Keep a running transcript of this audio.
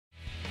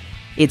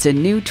It's a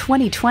new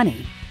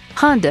 2020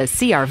 Honda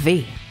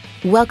CR-V.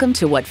 Welcome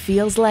to what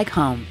feels like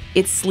home.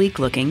 It's sleek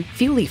looking,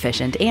 fuel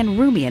efficient, and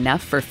roomy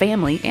enough for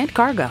family and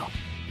cargo.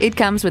 It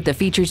comes with the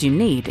features you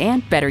need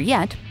and, better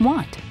yet,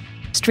 want.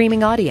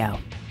 Streaming audio,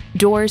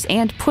 doors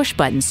and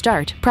push-button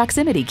start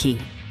proximity key,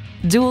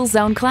 dual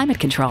zone climate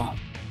control,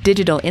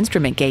 digital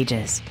instrument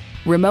gauges,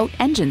 remote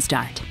engine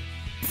start,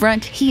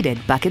 front heated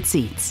bucket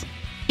seats,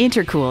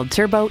 intercooled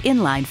turbo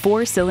inline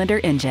 4-cylinder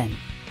engine,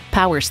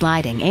 power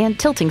sliding and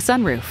tilting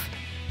sunroof,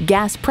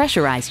 gas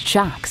pressurized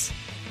shocks,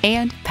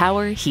 and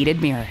power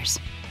heated mirrors.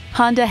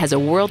 Honda has a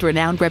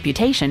world-renowned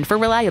reputation for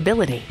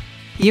reliability.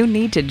 You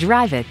need to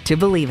drive it to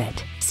believe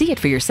it. See it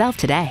for yourself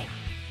today.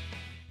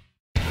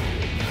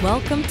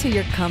 Welcome to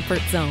your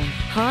comfort zone.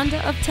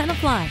 Honda of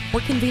Tenafly. We're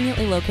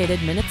conveniently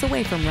located minutes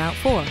away from Route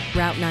 4,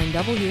 Route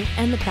 9W,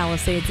 and the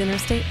Palisades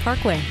Interstate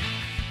Parkway.